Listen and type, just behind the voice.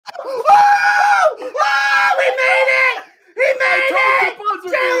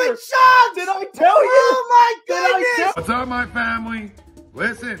What's up, my family?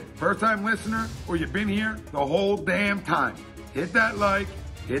 Listen, first-time listener, or you've been here the whole damn time. Hit that like,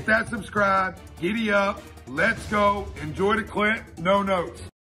 hit that subscribe, giddy up, let's go, enjoy the clip, no notes.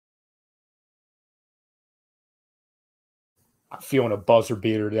 I'm feeling a buzzer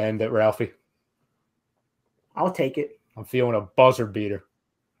beater to end it, Ralphie. I'll take it. I'm feeling a buzzer beater.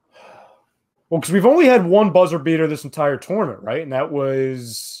 Well, because we've only had one buzzer beater this entire tournament, right? And that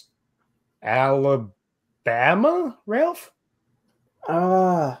was Alabama, Ralph?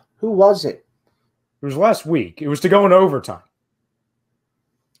 Who was it? It was last week. It was to go in overtime.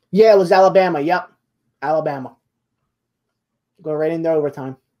 Yeah, it was Alabama. Yep. Alabama. Go right into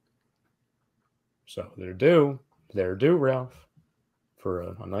overtime. So they're due, Ralph, for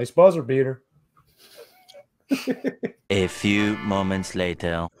a nice buzzer beater. A few moments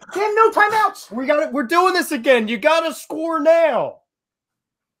later. Damn, no timeouts. We're doing this again. You got to score now.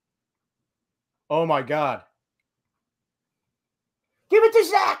 Oh, my God. Give it to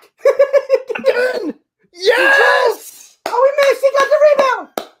Zach. Again. Yes! Oh, he missed. He got the rebound.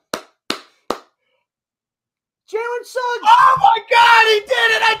 Jalen Suggs. Oh, my God. He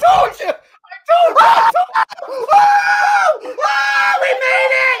did it. I told you. Oh, we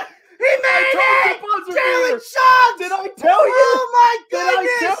made it. He made it. Jalen Suggs. Did I tell you? Oh, my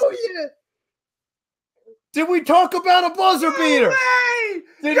goodness. Did I tell you? Did we talk about a buzzer beater?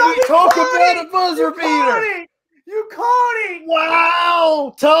 Did we talk about a buzzer beater? You caught it.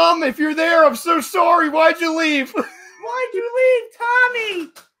 Wow. Tom, if you're there, I'm so sorry. Why'd you leave? Why'd you leave,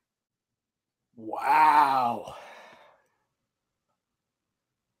 Tommy? Wow.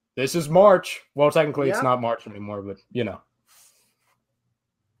 This is March. Well, technically, it's not March anymore, but, you know.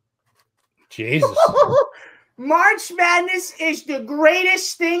 Jesus. March Madness is the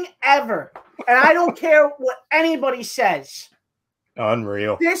greatest thing ever. And I don't care what anybody says.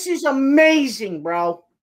 Unreal. This is amazing, bro.